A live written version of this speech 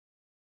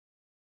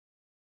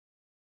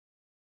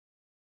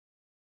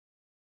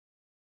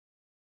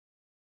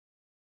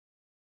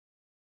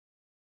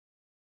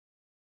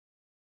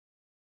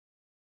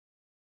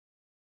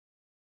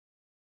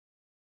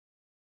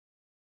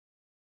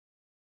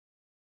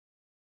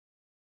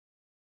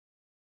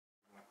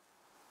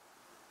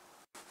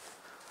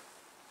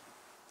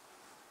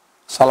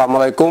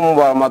Assalamualaikum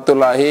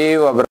warahmatullahi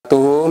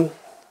wabarakatuh.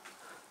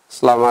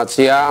 Selamat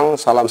siang,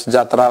 salam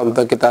sejahtera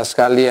untuk kita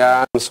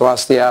sekalian.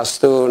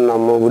 Swastiastu,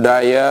 Namo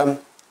Buddhaya,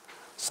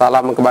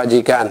 salam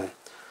kebajikan.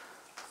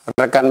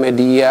 Rekan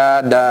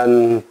media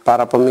dan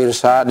para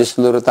pemirsa di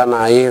seluruh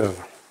tanah air.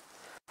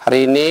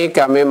 Hari ini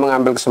kami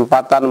mengambil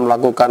kesempatan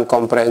melakukan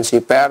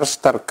konferensi pers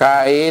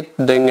terkait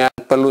dengan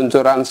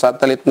peluncuran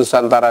satelit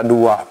Nusantara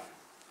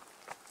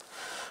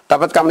 2.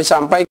 Dapat kami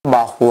sampaikan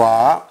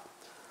bahwa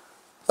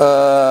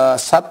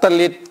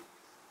satelit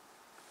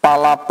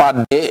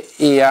Palapa-D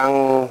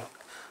yang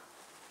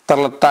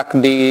terletak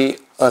di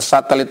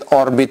satelit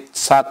orbit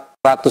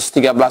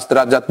 113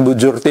 derajat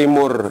bujur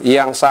timur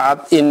yang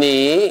saat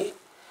ini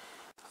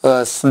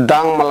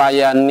sedang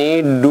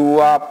melayani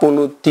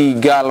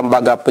 23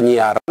 lembaga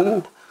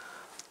penyiaran,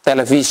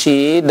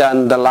 televisi,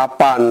 dan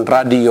 8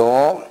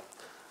 radio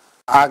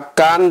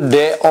akan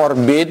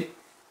deorbit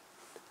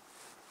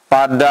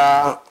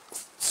pada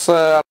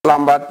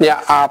selambatnya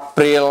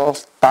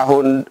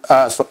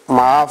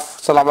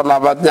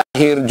selambat-lambatnya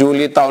akhir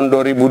Juli tahun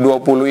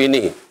 2020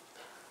 ini.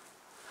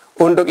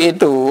 Untuk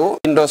itu,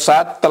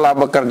 Indosat telah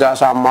bekerja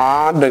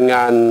sama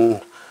dengan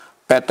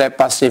PT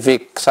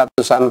Pasifik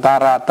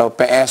Nusantara atau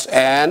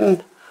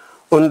PSN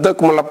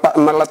untuk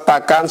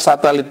meletakkan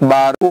satelit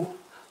baru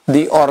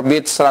di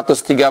orbit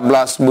 113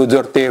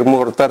 bujur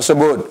timur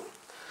tersebut.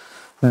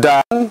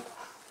 Dan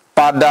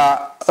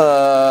pada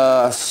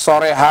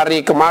sore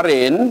hari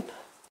kemarin,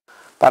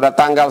 pada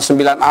tanggal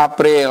 9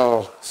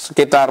 April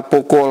sekitar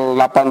pukul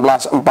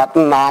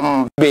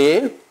 18.46 B,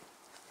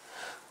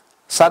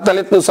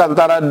 satelit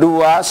Nusantara 2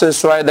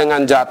 sesuai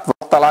dengan jadwal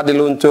telah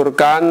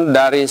diluncurkan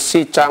dari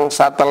Xichang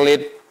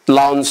Satelit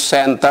Launch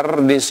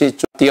Center di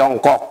Sichuan,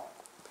 Tiongkok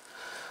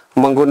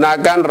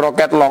menggunakan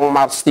roket Long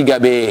March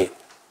 3B.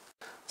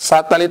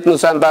 Satelit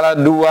Nusantara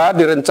 2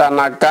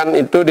 direncanakan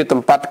itu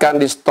ditempatkan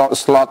di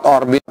slot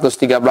orbit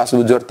 113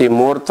 bujur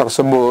timur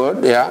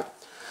tersebut ya,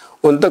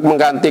 untuk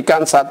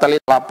menggantikan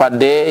satelit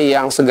Palapa-D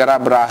yang segera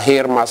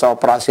berakhir masa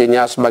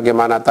operasinya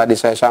sebagaimana tadi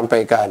saya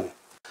sampaikan.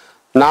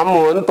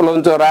 Namun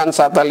peluncuran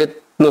satelit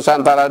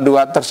Nusantara 2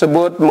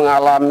 tersebut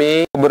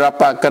mengalami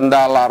beberapa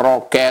kendala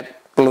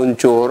roket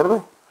peluncur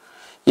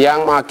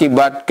yang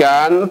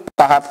mengakibatkan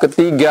tahap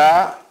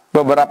ketiga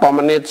beberapa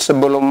menit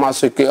sebelum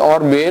masuk ke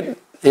orbit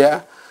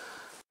ya,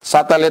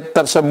 satelit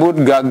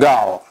tersebut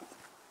gagal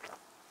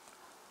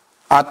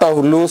atau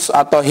lose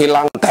atau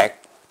hilang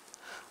kontak.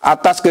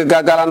 Atas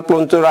kegagalan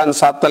peluncuran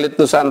satelit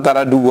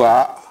Nusantara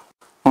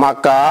 2,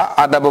 maka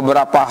ada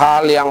beberapa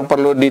hal yang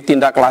perlu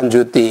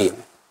ditindaklanjuti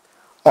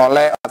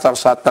oleh operator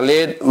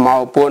satelit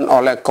maupun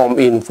oleh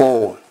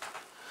Kominfo.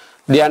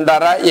 Di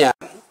antaranya,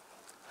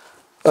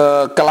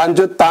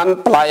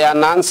 kelanjutan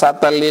pelayanan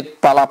satelit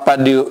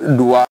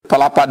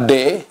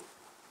Palapa-D,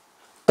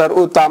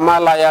 terutama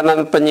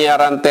layanan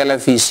penyiaran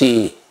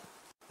televisi.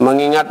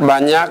 Mengingat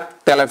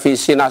banyak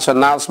televisi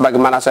nasional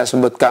sebagaimana saya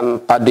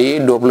sebutkan tadi,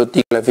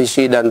 23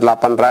 televisi dan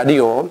 8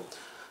 radio,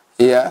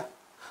 ya,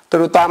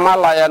 terutama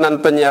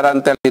layanan penyiaran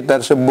televisi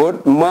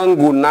tersebut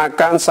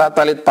menggunakan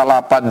satelit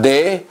Palapa-D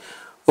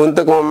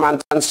untuk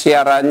memancarkan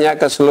siarannya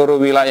ke seluruh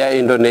wilayah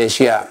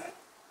Indonesia.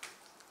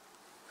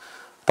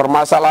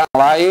 Permasalahan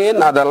lain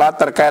adalah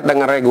terkait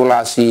dengan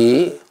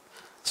regulasi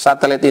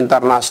satelit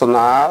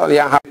internasional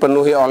yang harus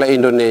dipenuhi oleh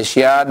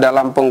Indonesia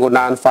dalam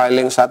penggunaan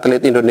filing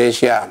satelit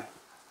Indonesia.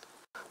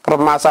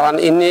 Permasalahan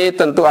ini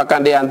tentu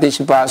akan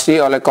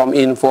diantisipasi oleh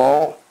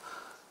Kominfo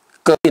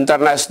ke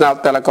International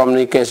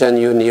Telecommunication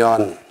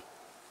Union.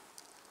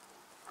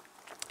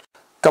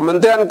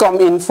 Kementerian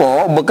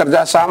Kominfo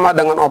bekerja sama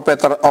dengan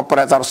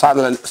operator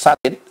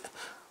satelit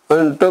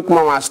untuk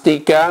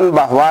memastikan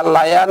bahwa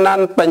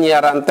layanan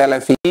penyiaran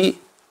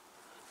televisi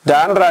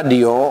dan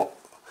radio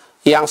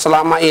yang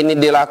selama ini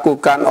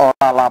dilakukan oleh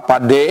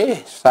Palapa-D,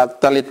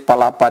 satelit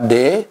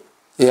Palapa-D,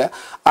 ya,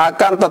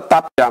 akan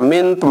tetap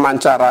jamin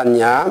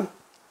pemancarannya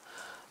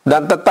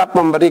dan tetap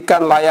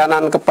memberikan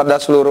layanan kepada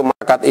seluruh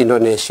masyarakat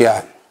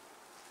Indonesia.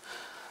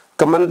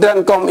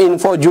 Kementerian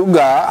Kominfo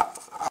juga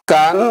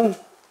akan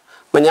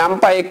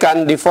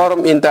menyampaikan di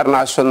forum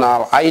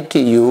internasional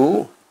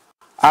ITU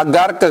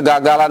agar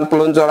kegagalan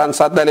peluncuran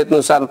satelit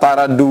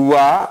Nusantara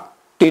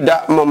 2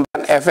 tidak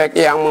memberikan efek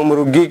yang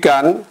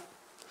merugikan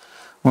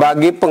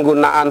bagi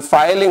penggunaan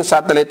filing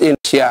satelit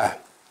Indonesia,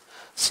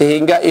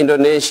 sehingga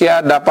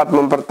Indonesia dapat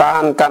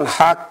mempertahankan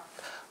hak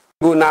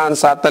penggunaan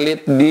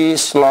satelit di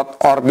slot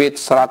orbit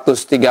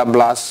 113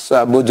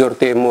 bujur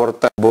timur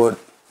tersebut.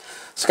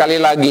 Sekali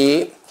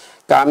lagi,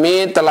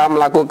 kami telah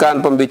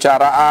melakukan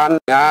pembicaraan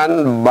dengan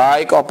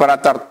baik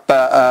operator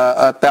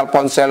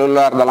telepon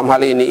seluler dalam hal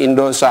ini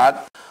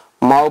Indosat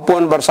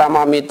maupun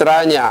bersama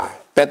mitranya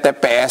PT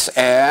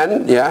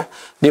PSN ya,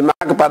 di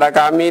mana kepada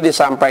kami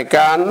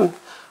disampaikan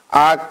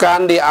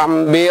akan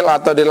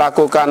diambil atau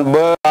dilakukan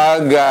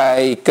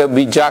berbagai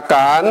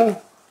kebijakan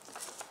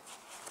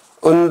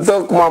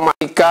untuk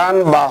memastikan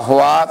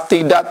bahwa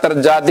tidak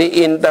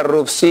terjadi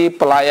interupsi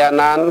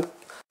pelayanan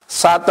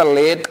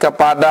satelit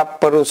kepada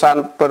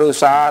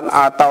perusahaan-perusahaan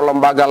atau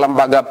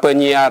lembaga-lembaga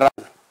penyiaran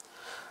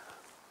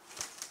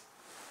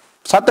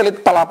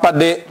Satelit Palapa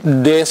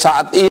D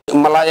saat ini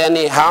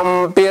melayani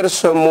hampir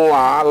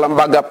semua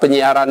lembaga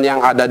penyiaran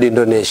yang ada di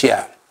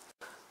Indonesia.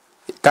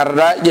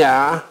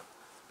 Karenanya,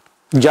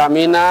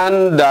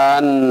 jaminan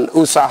dan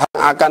usaha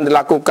akan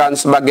dilakukan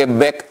sebagai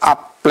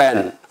backup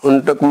plan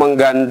untuk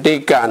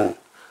menggantikan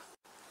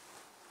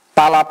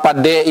Palapa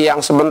D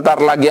yang sebentar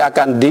lagi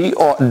akan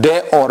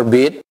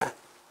deorbit.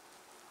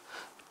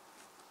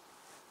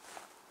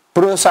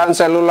 Perusahaan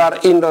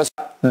selular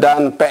Indosat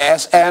dan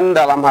PSN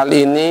dalam hal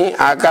ini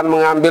akan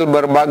mengambil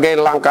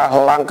berbagai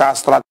langkah-langkah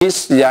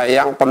strategis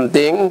yang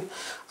penting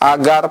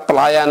agar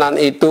pelayanan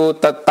itu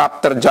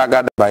tetap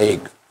terjaga dengan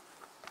baik.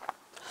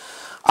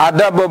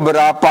 Ada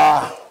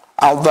beberapa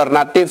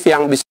alternatif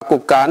yang bisa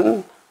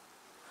dilakukan,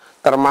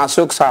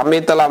 termasuk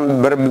kami telah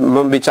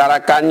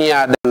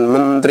membicarakannya dengan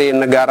Menteri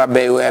Negara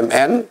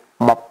BUMN,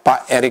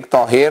 Bapak Erick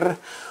Thohir,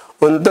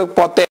 untuk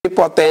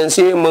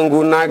potensi-potensi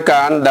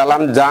menggunakan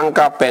dalam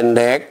jangka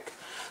pendek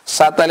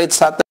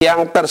satelit-satelit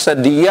yang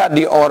tersedia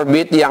di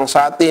orbit yang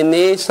saat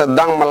ini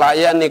sedang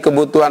melayani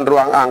kebutuhan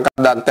ruang angkasa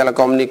dan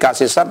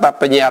telekomunikasi serta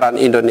penyiaran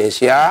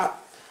Indonesia,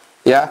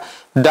 ya,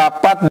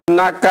 dapat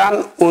digunakan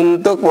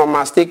untuk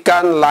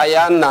memastikan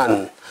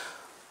layanan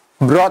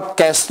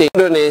broadcasting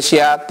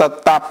Indonesia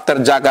tetap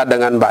terjaga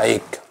dengan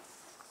baik.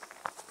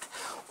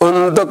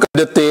 Untuk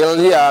detail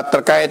ya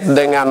terkait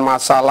dengan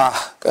masalah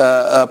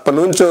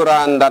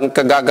peluncuran dan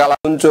kegagalan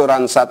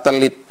peluncuran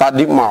satelit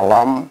tadi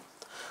malam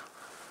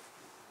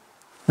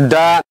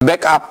dan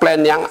backup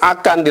plan yang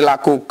akan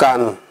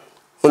dilakukan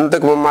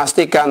untuk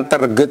memastikan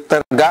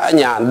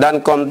tertegaknya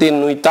dan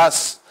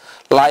kontinuitas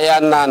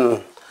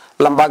layanan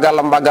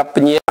lembaga-lembaga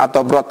penyiaran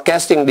atau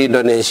broadcasting di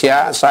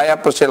Indonesia, saya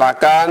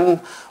persilakan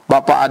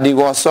Bapak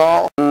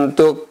Adiwoso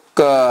untuk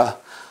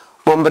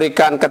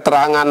memberikan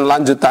keterangan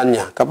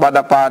lanjutannya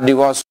kepada Pak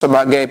Adiwoso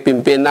sebagai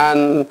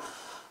pimpinan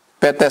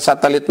PT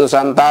Satelit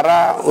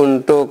Nusantara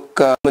untuk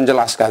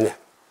menjelaskannya.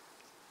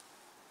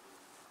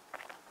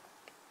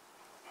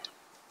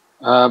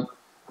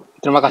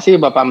 Terima kasih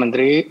Bapak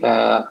Menteri.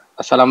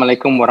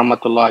 Assalamualaikum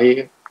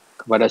warahmatullahi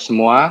kepada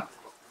semua.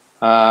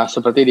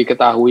 Seperti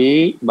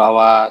diketahui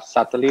bahwa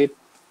satelit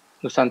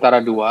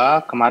Nusantara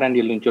 2 kemarin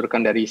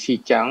diluncurkan dari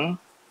Sichang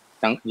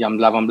jam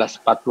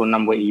 18.46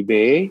 WIB.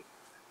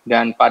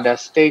 Dan pada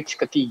stage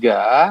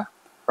ketiga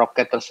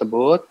roket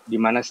tersebut, di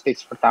mana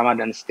stage pertama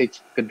dan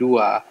stage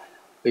kedua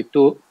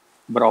itu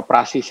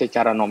beroperasi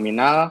secara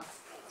nominal,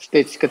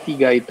 stage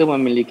ketiga itu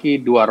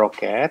memiliki 2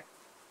 roket,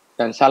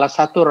 dan salah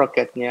satu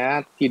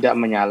roketnya tidak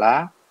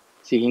menyala,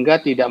 sehingga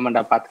tidak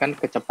mendapatkan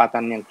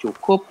kecepatan yang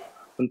cukup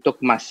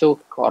untuk masuk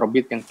ke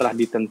orbit yang telah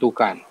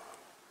ditentukan.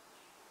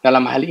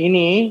 Dalam hal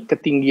ini,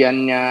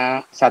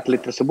 ketinggiannya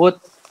satelit tersebut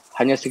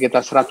hanya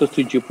sekitar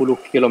 170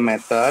 km,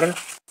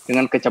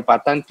 dengan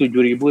kecepatan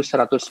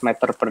 7.100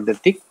 meter per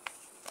detik,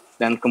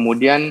 dan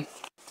kemudian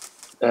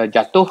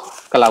jatuh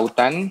ke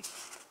lautan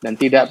dan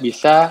tidak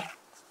bisa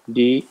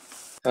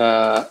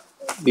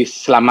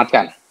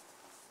diselamatkan.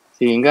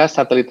 Sehingga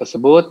satelit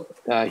tersebut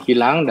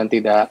hilang dan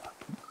tidak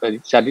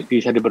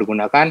bisa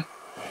dipergunakan,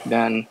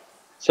 dan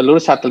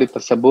seluruh satelit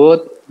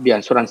tersebut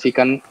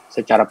diasuransikan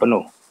secara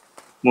penuh.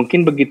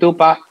 Mungkin begitu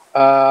Pak,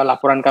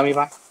 laporan kami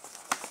Pak.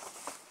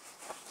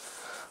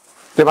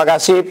 Terima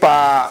kasih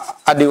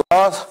Pak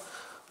Adiwoso.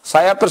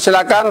 Saya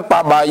persilakan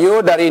Pak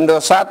Bayu dari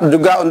Indosat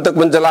juga untuk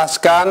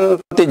menjelaskan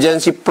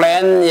contingency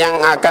plan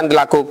yang akan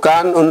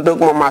dilakukan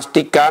untuk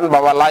memastikan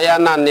bahwa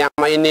layanan yang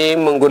ini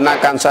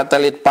menggunakan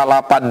satelit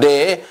Palapa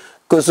D,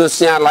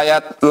 khususnya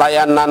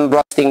layanan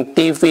broadcasting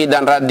TV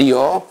dan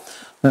radio,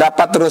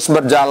 dapat terus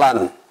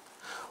berjalan.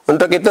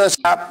 Untuk itu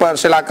saya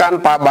persilakan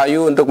Pak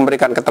Bayu untuk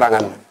memberikan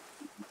keterangan.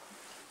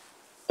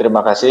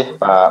 Terima kasih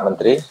Pak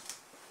Menteri.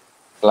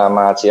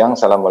 Selamat siang,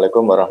 Assalamualaikum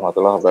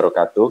warahmatullahi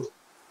wabarakatuh.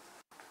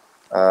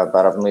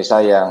 Para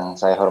pemirsa yang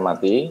saya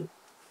hormati,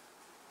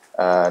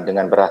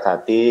 dengan berat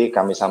hati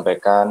kami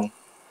sampaikan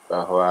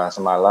bahwa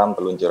semalam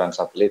peluncuran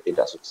satelit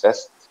tidak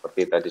sukses,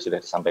 seperti tadi sudah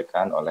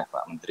disampaikan oleh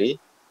Pak Menteri.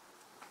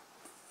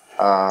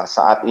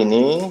 Saat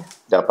ini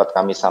dapat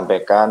kami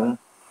sampaikan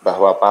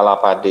bahwa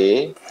Palapa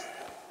D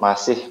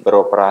masih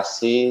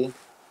beroperasi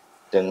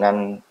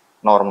dengan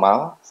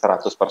normal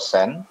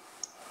 100%,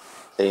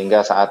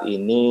 sehingga saat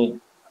ini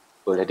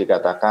boleh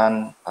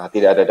dikatakan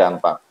tidak ada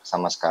dampak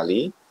sama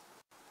sekali.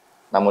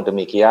 Namun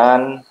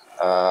demikian,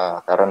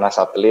 karena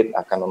satelit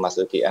akan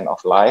memasuki end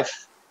of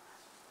life,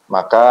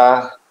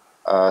 maka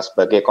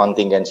sebagai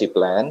contingency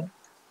plan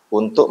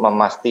untuk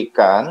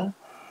memastikan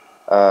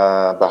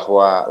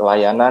bahwa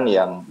layanan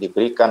yang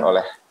diberikan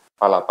oleh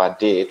Palapa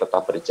D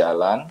tetap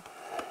berjalan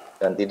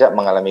dan tidak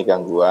mengalami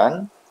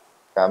gangguan,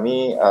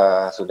 kami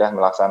sudah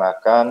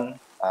melaksanakan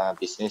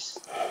business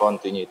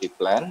continuity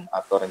plan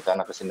atau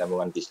rencana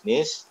kesinambungan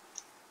bisnis.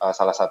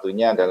 Salah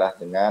satunya adalah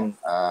dengan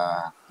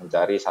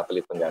mencari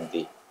satelit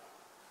pengganti.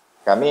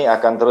 Kami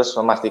akan terus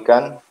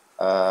memastikan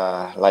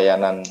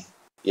layanan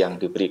yang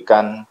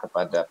diberikan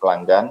kepada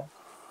pelanggan,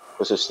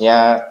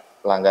 khususnya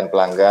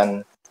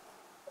pelanggan-pelanggan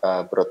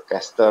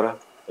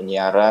broadcaster,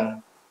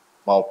 penyiaran,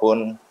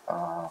 maupun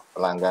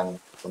pelanggan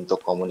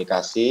untuk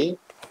komunikasi,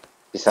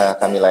 bisa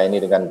kami layani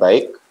dengan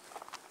baik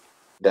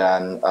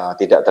dan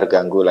tidak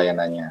terganggu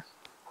layanannya.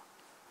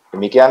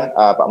 Demikian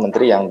Pak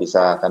Menteri yang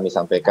bisa kami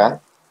sampaikan.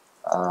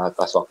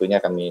 Atas waktunya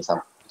kami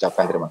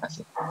ucapkan terima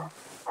kasih.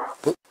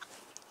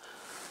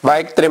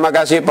 Baik, terima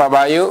kasih Pak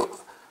Bayu.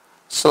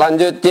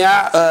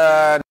 Selanjutnya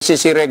di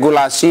sisi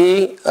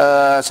regulasi,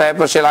 saya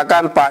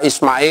persilakan Pak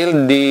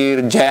Ismail,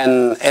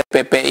 Dirjen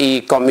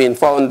SPPI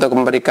Kominfo, untuk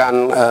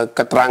memberikan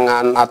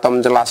keterangan atau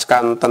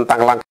menjelaskan tentang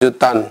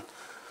lanjutan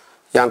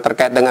yang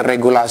terkait dengan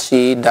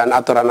regulasi dan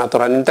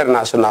aturan-aturan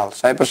internasional.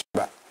 Saya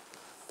persilakan.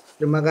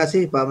 Terima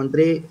kasih Pak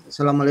Menteri.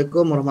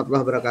 Assalamualaikum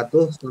warahmatullahi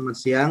wabarakatuh. Selamat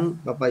siang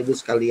Bapak Ibu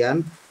sekalian.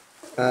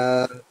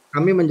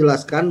 Kami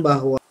menjelaskan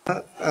bahwa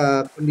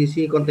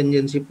kondisi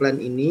contingency plan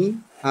ini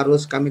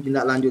harus kami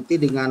tindak lanjuti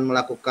dengan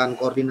melakukan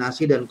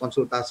koordinasi dan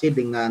konsultasi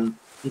dengan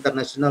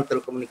International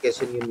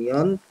Telecommunication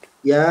Union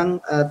yang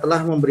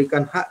telah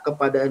memberikan hak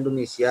kepada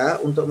Indonesia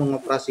untuk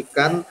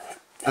mengoperasikan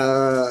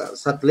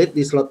satelit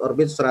di slot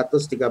orbit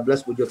 113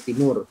 bujur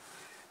timur.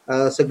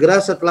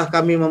 Segera setelah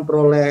kami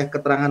memperoleh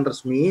keterangan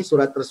resmi,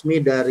 surat resmi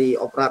dari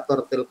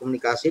operator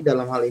telekomunikasi,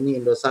 dalam hal ini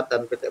Indosat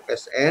dan PT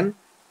PSN,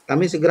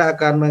 kami segera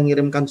akan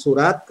mengirimkan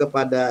surat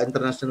kepada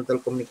International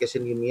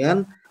Telecommunication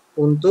Union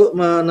untuk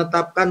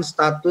menetapkan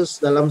status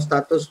dalam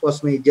status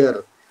force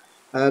majeure.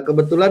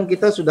 Kebetulan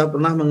kita sudah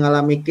pernah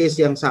mengalami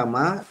case yang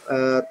sama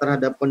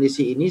terhadap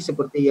kondisi ini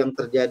seperti yang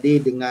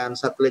terjadi dengan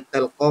satelit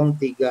Telkom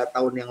 3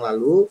 tahun yang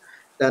lalu,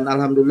 dan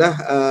alhamdulillah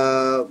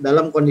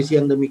dalam kondisi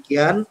yang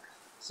demikian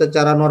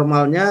secara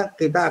normalnya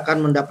kita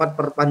akan mendapat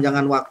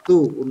perpanjangan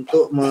waktu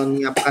untuk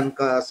menyiapkan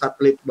ke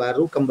satelit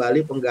baru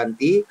kembali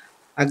pengganti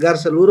agar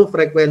seluruh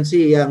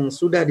frekuensi yang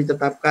sudah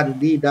ditetapkan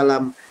di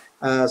dalam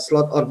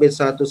slot orbit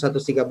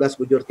 1113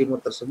 bujur timur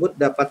tersebut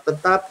dapat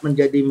tetap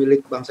menjadi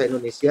milik bangsa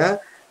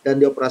Indonesia dan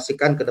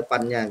dioperasikan ke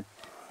depannya.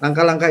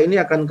 Langkah-langkah ini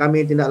akan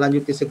kami tindak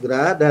lanjuti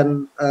segera,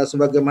 dan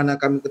sebagaimana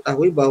kami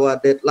ketahui bahwa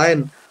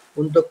deadline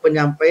untuk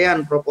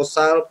penyampaian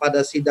proposal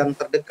pada sidang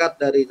terdekat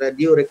dari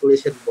Radio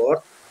Regulation Board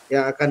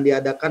yang akan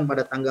diadakan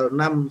pada tanggal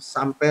 6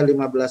 sampai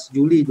 15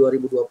 Juli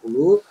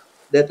 2020,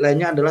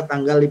 deadline-nya adalah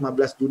tanggal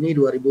 15 Juni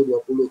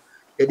 2020.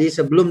 Jadi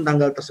sebelum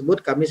tanggal tersebut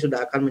kami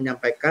sudah akan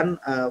menyampaikan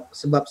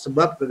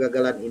sebab-sebab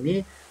kegagalan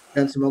ini,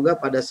 dan semoga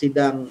pada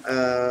sidang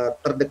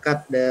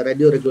terdekat dari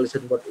Radio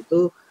Regulation Board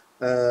itu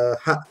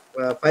hak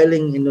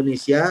filing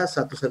Indonesia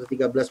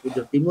 1113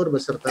 bujur timur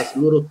beserta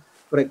seluruh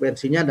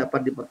frekuensinya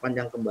dapat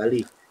diperpanjang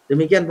kembali.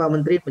 Demikian Pak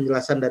Menteri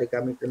penjelasan dari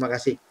kami. Terima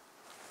kasih.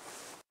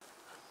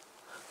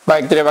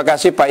 Baik, terima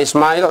kasih Pak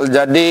Ismail.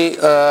 Jadi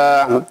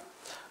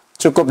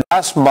cukup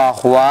jelas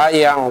bahwa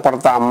yang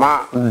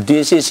pertama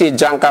di sisi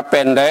jangka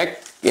pendek,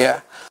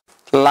 ya,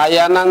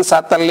 layanan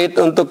satelit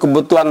untuk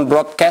kebutuhan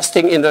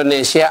broadcasting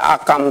Indonesia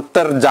akan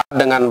terjaga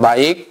dengan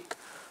baik,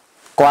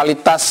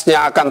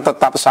 kualitasnya akan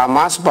tetap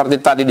sama seperti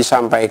tadi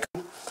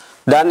disampaikan.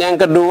 Dan yang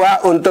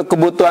kedua, untuk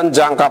kebutuhan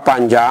jangka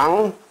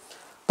panjang,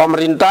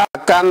 pemerintah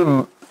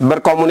akan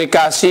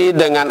berkomunikasi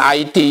dengan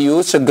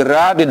ITU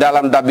segera di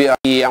dalam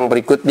WRI yang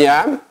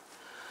berikutnya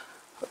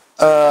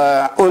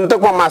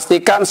untuk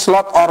memastikan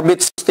slot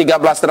orbit 13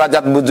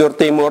 derajat bujur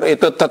timur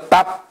itu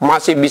tetap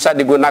masih bisa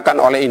digunakan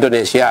oleh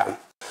Indonesia.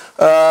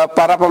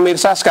 Para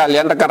pemirsa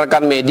sekalian,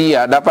 rekan-rekan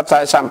media, dapat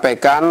saya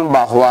sampaikan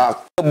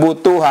bahwa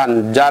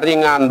kebutuhan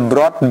jaringan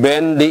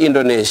broadband di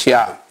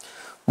Indonesia,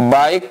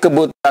 baik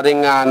kebutuhan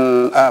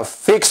jaringan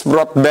fixed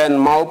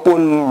broadband maupun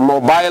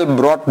mobile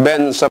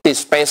broadband seperti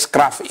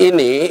spacecraft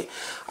ini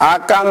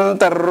akan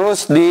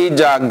terus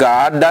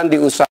dijaga dan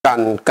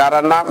diusahakan,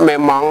 karena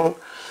memang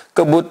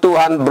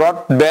kebutuhan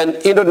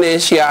broadband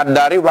Indonesia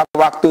dari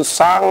waktu-waktu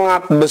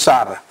sangat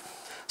besar.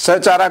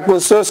 Secara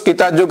khusus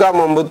kita juga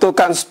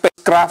membutuhkan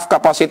spacecraft,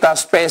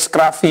 kapasitas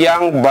spacecraft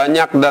yang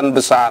banyak dan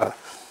besar.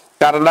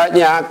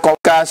 Karenanya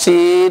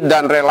komunikasi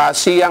dan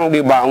relasi yang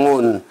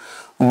dibangun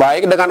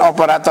baik dengan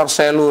operator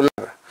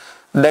seluler,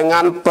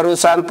 dengan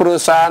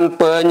perusahaan-perusahaan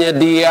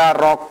penyedia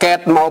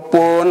roket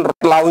maupun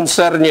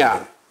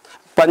launchernya,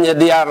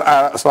 penyedia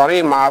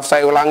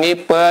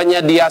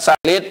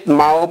satelit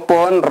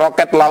maupun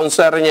roket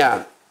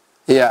launchernya,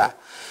 ya,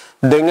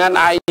 dengan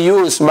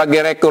IU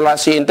sebagai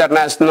regulasi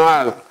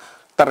internasional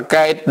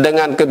terkait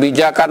dengan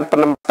kebijakan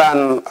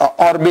penempatan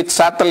orbit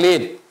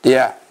satelit,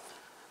 ya,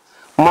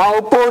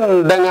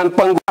 maupun dengan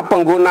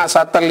pengguna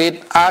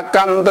satelit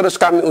akan terus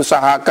kami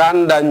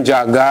usahakan dan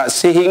jaga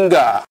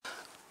sehingga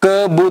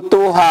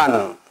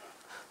kebutuhan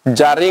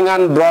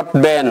jaringan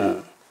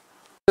broadband,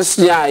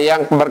 khususnya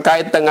yang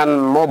berkait dengan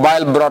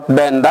mobile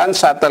broadband dan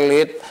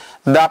satelit,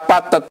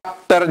 dapat tetap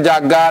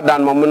terjaga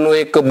dan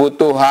memenuhi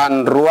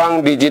kebutuhan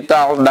ruang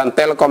digital dan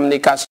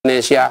telekomunikasi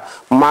Indonesia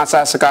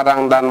masa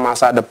sekarang dan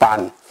masa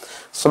depan.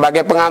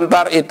 Sebagai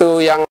pengantar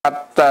itu yang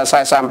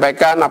saya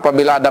sampaikan.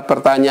 Apabila ada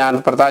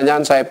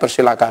pertanyaan saya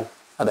persilakan.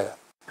 Ada?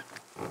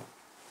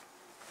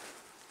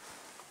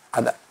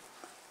 Ada?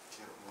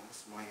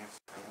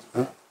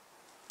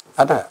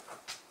 Ada?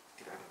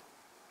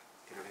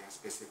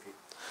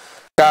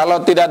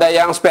 Kalau tidak ada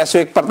yang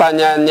spesifik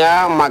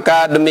pertanyaannya,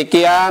 maka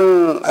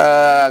demikian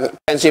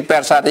konferensi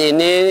pers saat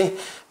ini.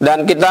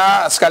 Dan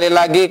kita sekali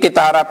lagi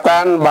kita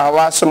harapkan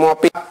bahwa semua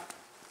pihak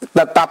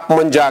tetap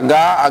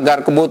menjaga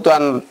agar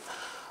kebutuhan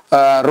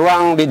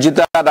ruang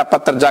digital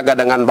dapat terjaga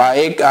dengan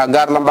baik,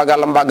 agar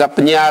lembaga-lembaga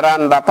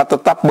penyiaran dapat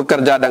tetap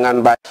bekerja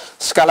dengan baik.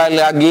 Sekali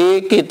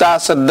lagi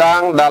kita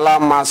sedang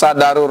dalam masa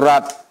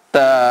darurat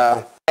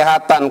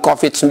kesehatan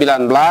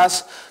COVID-19.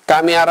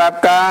 Kami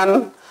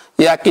harapkan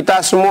ya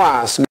kita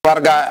semua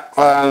warga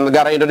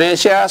negara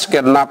Indonesia,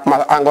 segenap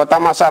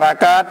anggota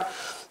masyarakat,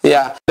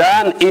 ya,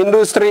 dan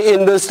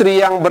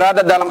industri-industri yang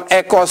berada dalam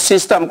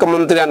ekosistem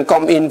Kementerian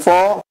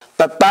Kominfo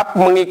tetap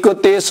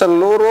mengikuti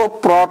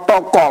seluruh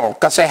protokol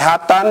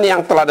kesehatan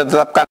yang telah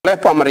ditetapkan oleh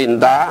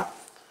pemerintah,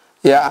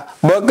 ya,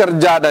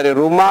 bekerja dari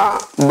rumah,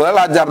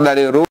 belajar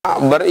dari rumah,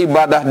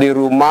 beribadah di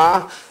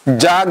rumah,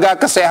 jaga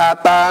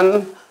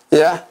kesehatan,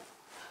 ya,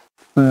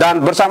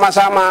 dan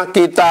bersama-sama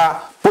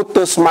kita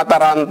putus mata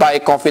rantai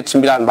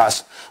COVID-19.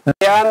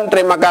 Dan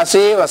terima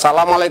kasih.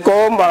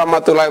 Wassalamualaikum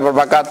warahmatullahi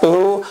wabarakatuh.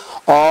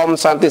 Om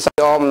Santi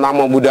Om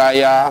Namo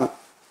Buddhaya.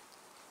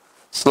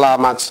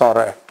 Selamat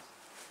sore.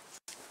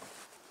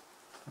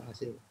 Terima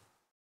kasih.